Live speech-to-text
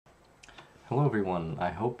Hello everyone, I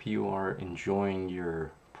hope you are enjoying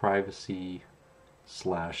your privacy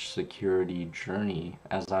slash security journey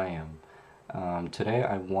as I am. Today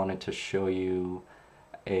I wanted to show you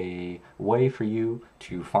a way for you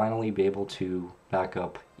to finally be able to back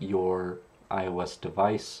up your iOS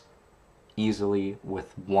device easily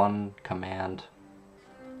with one command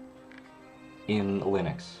in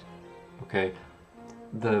Linux. Okay,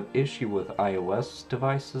 the issue with iOS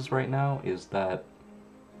devices right now is that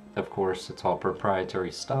of course, it's all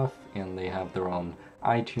proprietary stuff, and they have their own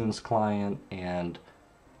iTunes client, and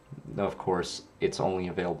of course, it's only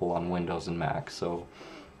available on Windows and Mac. So,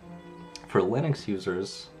 for Linux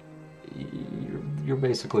users, you're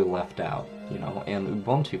basically left out, you know. And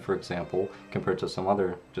Ubuntu, for example, compared to some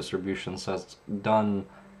other distributions, has done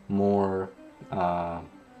more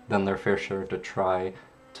than their fair share to try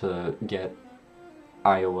to get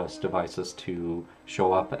iOS devices to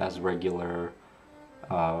show up as regular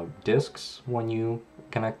disks when you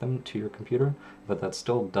connect them to your computer, but that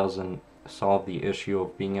still doesn't solve the issue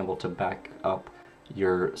of being able to back up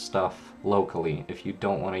your stuff locally if you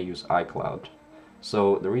don't want to use iCloud.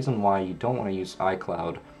 So the reason why you don't want to use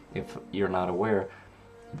iCloud, if you're not aware,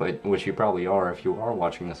 but which you probably are if you are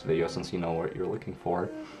watching this video since you know what you're looking for,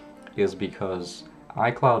 is because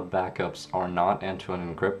iCloud backups are not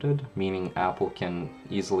end-to-end encrypted, meaning Apple can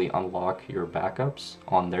easily unlock your backups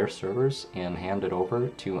on their servers and hand it over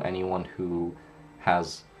to anyone who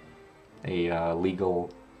has a legal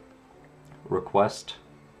request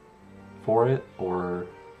for it, or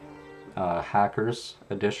hackers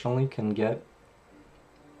additionally can get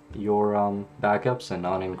your backups and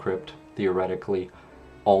unencrypt theoretically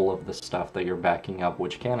all of the stuff that you're backing up,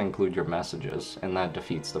 which can include your messages, and that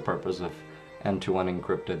defeats the purpose of end-to-end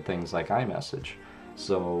encrypted things like iMessage.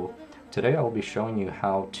 So today I'll be showing you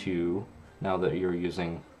how to, now that you're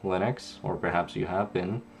using Linux, or perhaps you have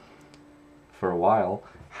been for a while,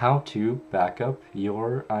 how to back up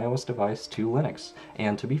your iOS device to Linux.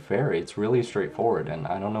 And to be fair, it's really straightforward, and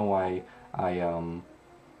I don't know why I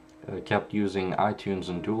kept using iTunes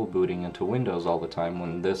and dual booting into Windows all the time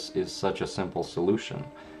when this is such a simple solution.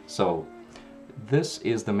 So this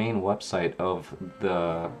is the main website of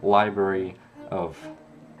the library of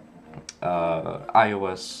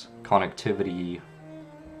iOS connectivity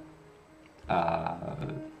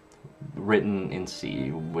written in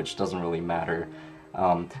C, which doesn't really matter.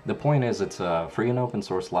 The point is, it's a free and open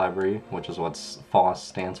source library, which is what FOSS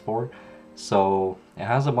stands for. So it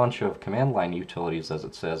has a bunch of command line utilities, as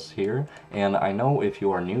it says here, and I know if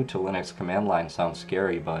you are new to Linux, command line sounds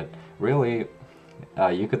scary, but really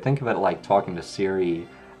you could think of it like talking to Siri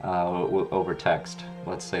over text,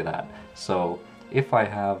 let's say that. So if I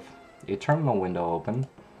have a terminal window open,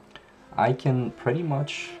 I can pretty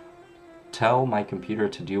much tell my computer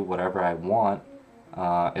to do whatever I want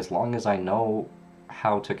as long as I know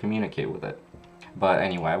how to communicate with it. But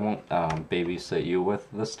anyway, I won't babysit you with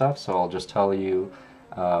this stuff, so I'll just tell you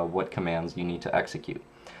what commands you need to execute.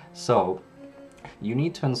 So you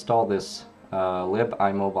need to install this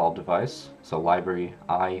libimobiledevice, so library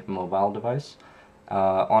imobiledevice,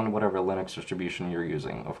 on whatever Linux distribution you're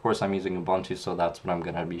using. Of course, I'm using Ubuntu, so that's what I'm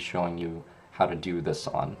going to be showing you how to do this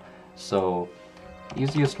on. So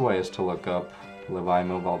easiest way is to look up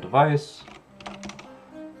libimobiledevice,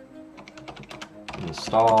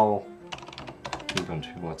 install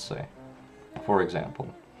Ubuntu, let's say, for example.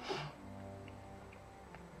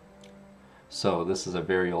 So this is a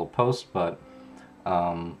very old post, but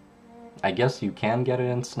I guess you can get it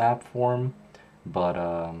in snap form, but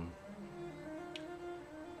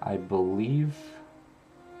I believe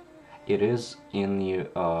it is in the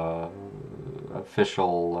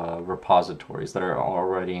official repositories that are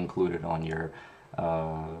already included on your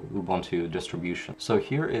Ubuntu distribution. So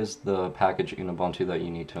here is the package in Ubuntu that you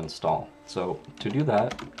need to install. So to do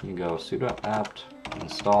that, you go sudo apt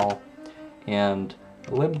install, and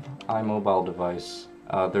libimobiledevice.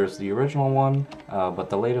 There's the original one, but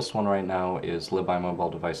the latest one right now is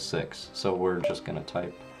libimobiledevice 6. So we're just going to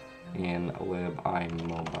type in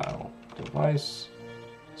libimobiledevice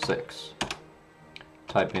 6.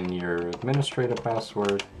 Type in your administrator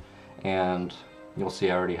password, and you'll see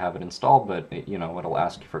I already have it installed, but you know, it'll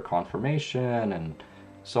ask you for confirmation and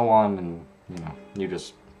so on, and you know, you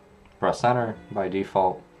just press enter by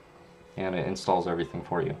default and it installs everything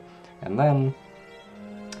for you. And then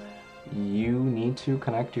you need to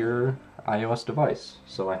connect your iOS device.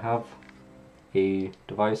 So I have a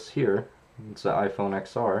device here, it's an iPhone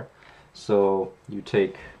XR. So you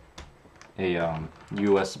take a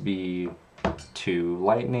USB to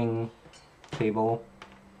Lightning cable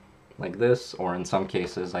like this, or in some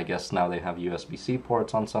cases, I guess now they have USB-C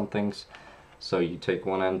ports on some things. So you take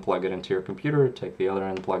one end, plug it into your computer, take the other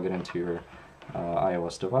end, plug it into your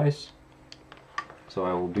iOS device. So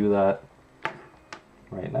I will do that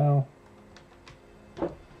right now.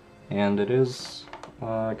 And it is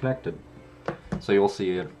connected. So you'll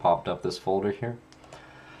see it popped up this folder here.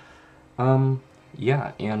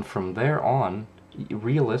 Yeah, and from there on,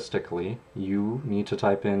 realistically, you need to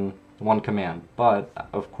type in one command. But,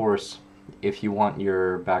 of course, if you want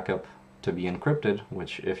your backup to be encrypted,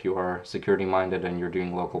 which if you are security minded and you're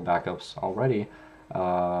doing local backups already,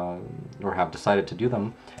 or have decided to do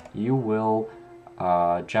them, you will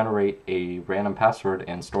generate a random password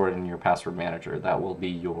and store it in your password manager. That will be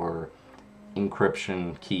your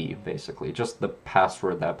encryption key, basically. Just the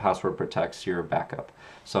password. That password protects your backup.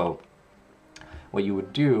 So what you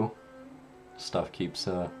would do, stuff keeps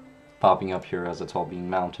popping up here as it's all being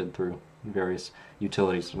mounted through various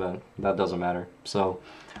utilities, but that doesn't matter. So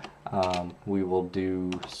we will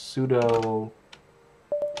do sudo.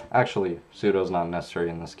 Actually, sudo is not necessary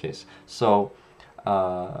in this case. So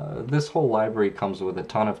this whole library comes with a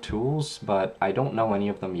ton of tools, but I don't know any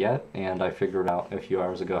of them yet, and I figured out a few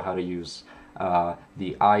hours ago how to use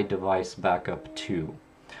the iDevice Backup 2.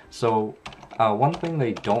 So one thing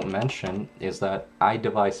they don't mention is that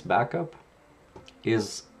iDevice Backup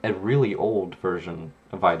is a really old version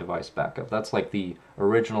of iDevice Backup. That's like the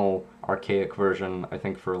original archaic version, I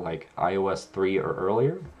think, for like iOS 3 or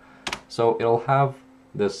earlier. So it'll have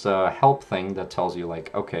this help thing that tells you,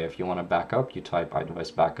 like, okay, if you want to back up, you type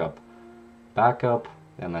iDevice backup,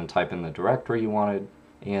 and then type in the directory you want it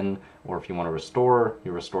in, or if you want to restore,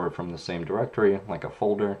 you restore it from the same directory, like a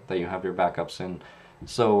folder that you have your backups in.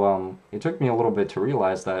 So it took me a little bit to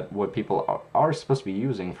realize that what people are supposed to be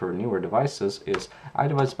using for newer devices is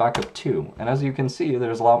iDevice Backup 2, and as you can see,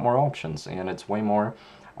 there's a lot more options, and it's way more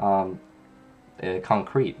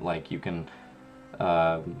concrete. Like, you can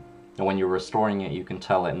when you're restoring it, you can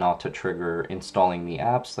tell it not to trigger installing the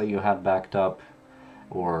apps that you had backed up,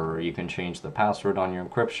 or you can change the password on your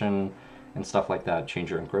encryption and stuff like that, change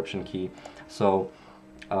your encryption key. So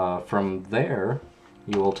from there,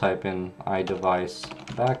 you will type in iDevice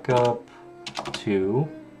Backup 2.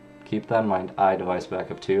 Keep that in mind, iDevice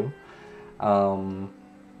Backup 2. I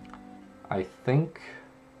think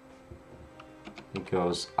it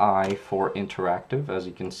goes I for interactive, as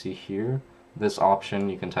you can see here. This option,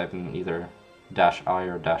 you can type in either -i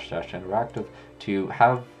or --interactive to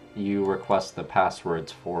have you request the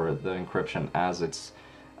passwords for the encryption as it's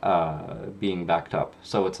being backed up.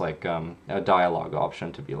 So it's like a dialogue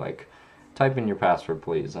option to be like, type in your password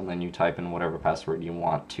please, and then you type in whatever password you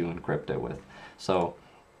want to encrypt it with. So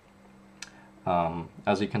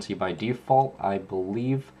as you can see, by default, I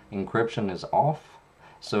believe encryption is off.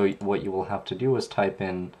 So what you will have to do is type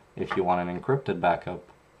in, if you want an encrypted backup,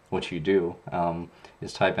 which you do,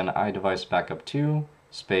 is type in iDevice Backup 2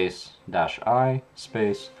 space -i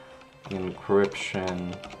space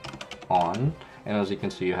encryption on. And as you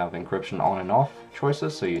can see, you have encryption on and off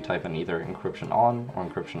choices, so you type in either encryption on or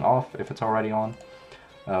encryption off if it's already on.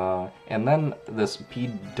 And then this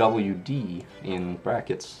PWD in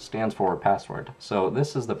brackets stands for password. So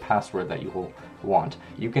this is the password that you will want.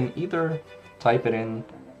 You can either type it in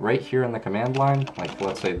right here in the command line, like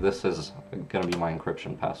let's say this is going to be my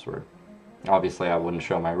encryption password. Obviously I wouldn't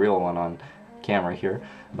show my real one on camera here,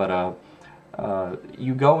 but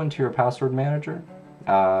you go into your password manager.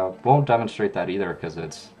 Won't demonstrate that either because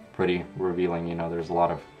it's pretty revealing, you know, there's a lot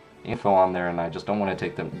of info on there and I just don't want to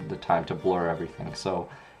take the time to blur everything. So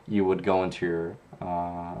you would go into your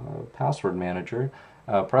password manager,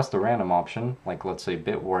 press the random option, like let's say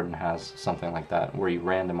Bitwarden has something like that where you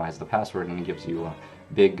randomize the password and it gives you a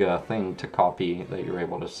big thing to copy that you're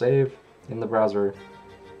able to save in the browser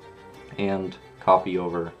and copy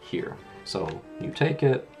over here. So you take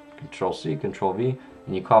it, Control C, Control V,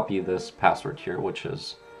 and you copy this password here, which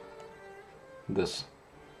is this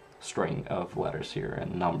string of letters here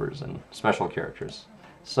and numbers and special characters.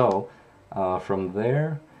 So from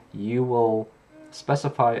there you will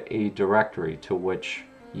specify a directory to which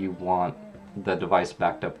you want the device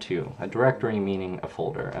backed up to. A directory meaning a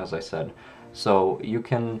folder, as I said. So you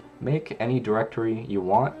can make any directory you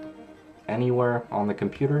want anywhere on the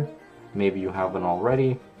computer. Maybe you have one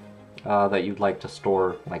already that you'd like to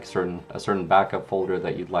store, like a certain backup folder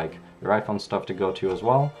that you'd like your iPhone stuff to go to as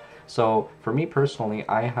well. So for me personally,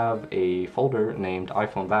 I have a folder named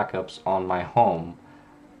iPhone Backups on my home,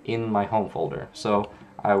 in my home folder. So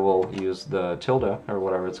I will use the tilde, or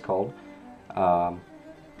whatever it's called,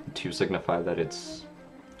 to signify that it's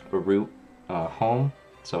a root home,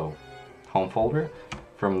 so home folder.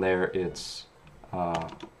 From there it's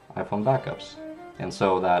iPhone Backups. And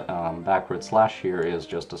so that backward slash here is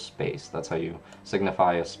just a space. That's how you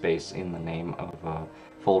signify a space in the name of a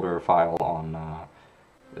folder or file on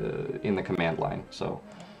in the command line. So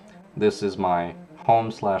this is my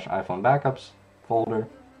home/iPhone backups folder,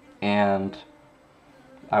 and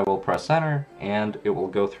I will press enter and it will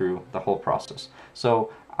go through the whole process.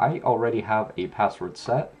 So I already have a password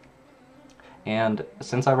set, and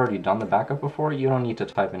since I've already done the backup before, you don't need to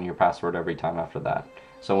type in your password every time after that.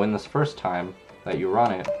 So in this first time that you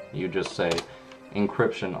run it, you just say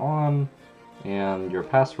encryption on and your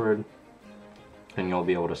password, and you'll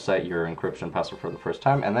be able to set your encryption password for the first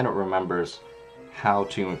time, and then it remembers how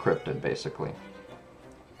to encrypt it, basically.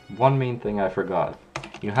 One main thing I forgot.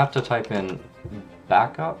 You have to type in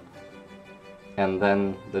backup and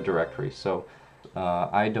then the directory. So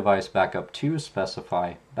iDevice backup 2,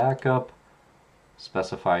 specify backup,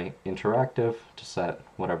 specify interactive to set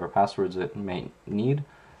whatever passwords it may need.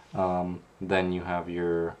 Then you have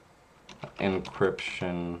your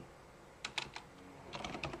encryption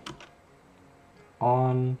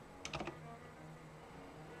on,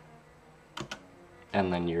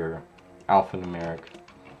 and then your alphanumeric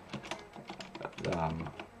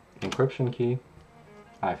encryption key,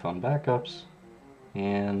 iPhone backups,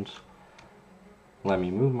 and let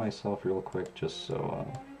me move myself real quick just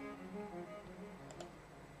so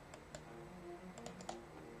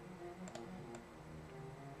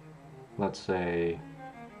let's say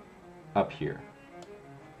up here,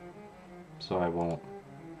 so I won't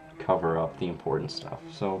cover up the important stuff.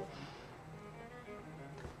 So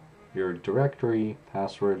your directory,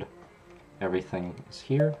 password, everything is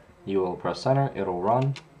here. You will press enter, it'll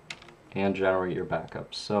run and generate your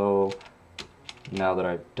backup. So now that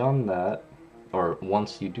I've done that, or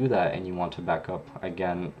once you do that and you want to back up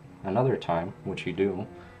again another time, which you do,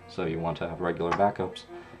 so you want to have regular backups,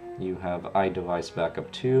 you have iDevice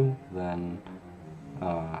backup 2, then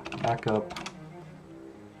backup.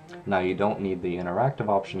 Now you don't need the interactive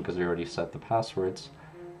option because you already set the passwords,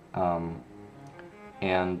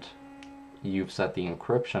 and you've set the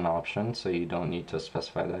encryption option, so you don't need to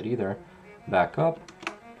specify that either. Backup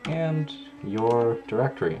and your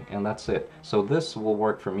directory, and that's it. So this will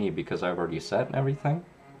work for me because I've already set everything.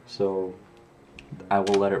 So I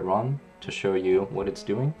will let it run to show you what it's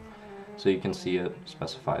doing. So you can see it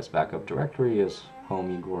specifies backup directory is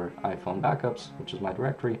home Igor iPhone backups, which is my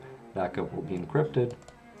directory. Backup will be encrypted,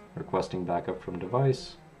 requesting backup from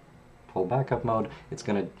device, full backup mode. It's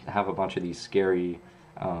going to have a bunch of these scary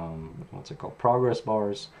progress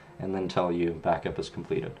bars, and then tell you backup is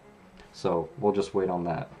completed. So we'll just wait on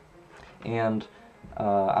that. And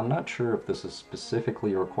I'm not sure if this is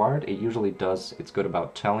specifically required. It usually does. It's good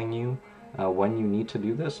about telling you when you need to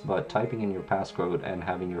do this, but typing in your passcode and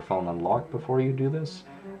having your phone unlocked before you do this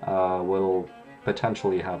will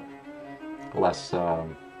potentially have less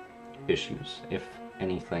issues if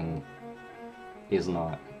anything is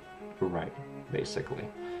not right, basically.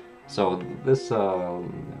 So this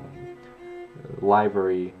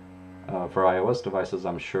library for iOS devices,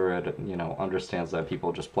 I'm sure it understands that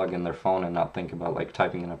people just plug in their phone and not think about like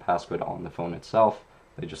typing in a passcode on the phone itself.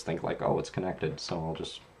 They just think like, oh, it's connected, so I'll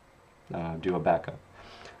just do a backup.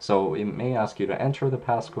 So it may ask you to enter the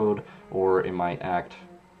passcode, or it might act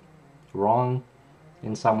wrong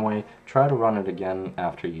in some way. Try to run it again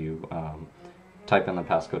after you type in the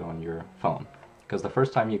passcode on your phone. Because the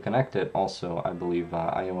first time you connect it, also, I believe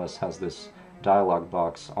iOS has this dialog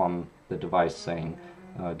box on the device saying,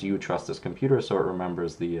 do you trust this computer? So it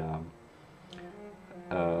remembers the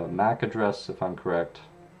MAC address, if I'm correct,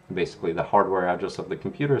 basically the hardware address of the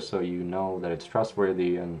computer, so you know that it's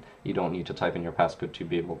trustworthy and you don't need to type in your passcode to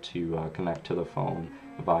be able to connect to the phone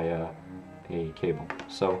via a cable.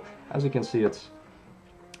 So as you can see, it's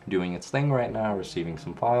doing its thing right now, receiving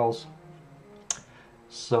some files.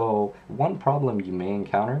 So one problem you may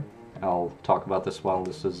encounter, I'll talk about this while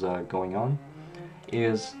this is going on,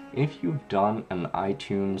 is if you've done an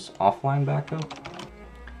iTunes offline backup,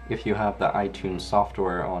 if you have the iTunes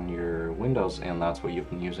software on your Windows and that's what you've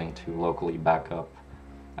been using to locally back up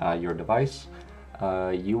your device,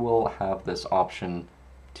 you will have this option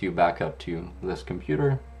to back up to this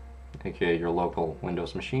computer, aka your local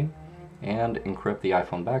Windows machine, and encrypt the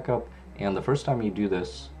iPhone backup. And the first time you do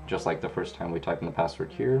this, just like the first time we type in the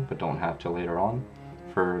password here, but don't have to later on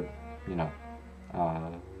for,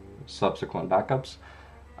 subsequent backups,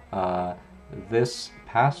 this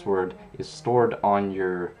password is stored on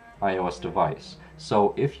your iOS device.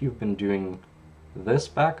 So if you've been doing this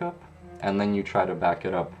backup and then you try to back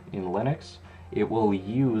it up in Linux, it will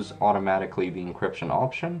use automatically the encryption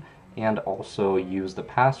option and also use the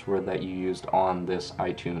password that you used on this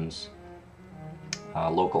iTunes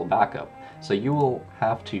local backup. So you will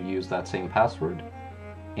have to use that same password,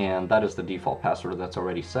 and that is the default password that's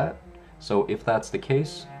already set. So if that's the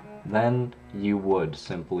case, then you would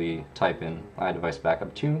simply type in iDevice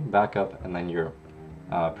backup 2, backup, and then your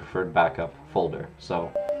preferred backup folder.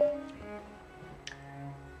 So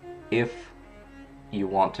if you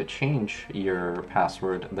want to change your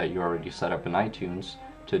password that you already set up in iTunes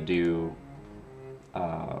to do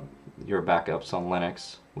your backups on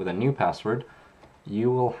Linux with a new password,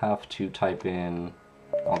 you will have to type in,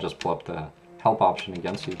 I'll just pull up the help option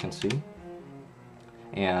again so you can see.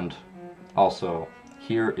 And also,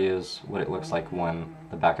 here is what it looks like when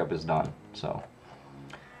the backup is done. So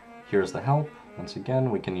here's the help. Once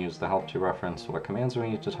again, we can use the help to reference what commands we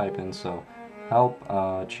need to type in. So help,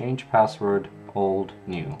 change password, old,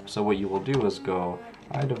 new. So what you will do is go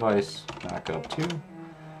iDevice backup 2,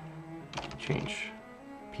 change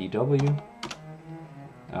PW,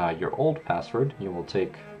 your old password. You will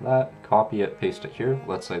take that, copy it, paste it here.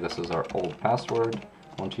 Let's say this is our old password,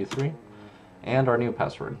 123, and our new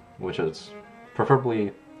password, which is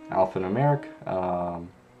preferably alphanumeric,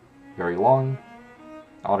 very long,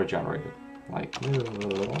 auto-generated, like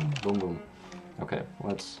boom boom. Okay,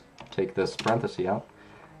 let's take this parenthesis out,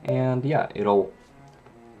 and yeah, it'll,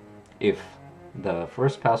 if the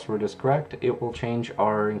first password is correct, it will change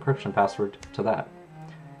our encryption password to that.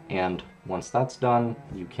 And once that's done,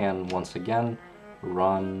 you can once again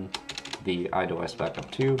run the iDevice backup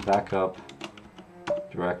 2 backup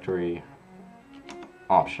directory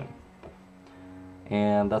option.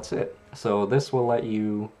 And that's it. So this will let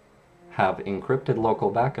you have encrypted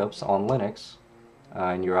local backups on Linux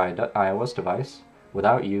in your iOS device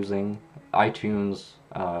without using iTunes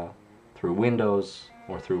through Windows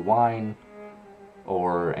or through Wine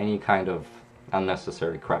or any kind of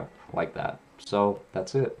unnecessary crap like that. So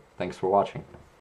that's it. Thanks for watching.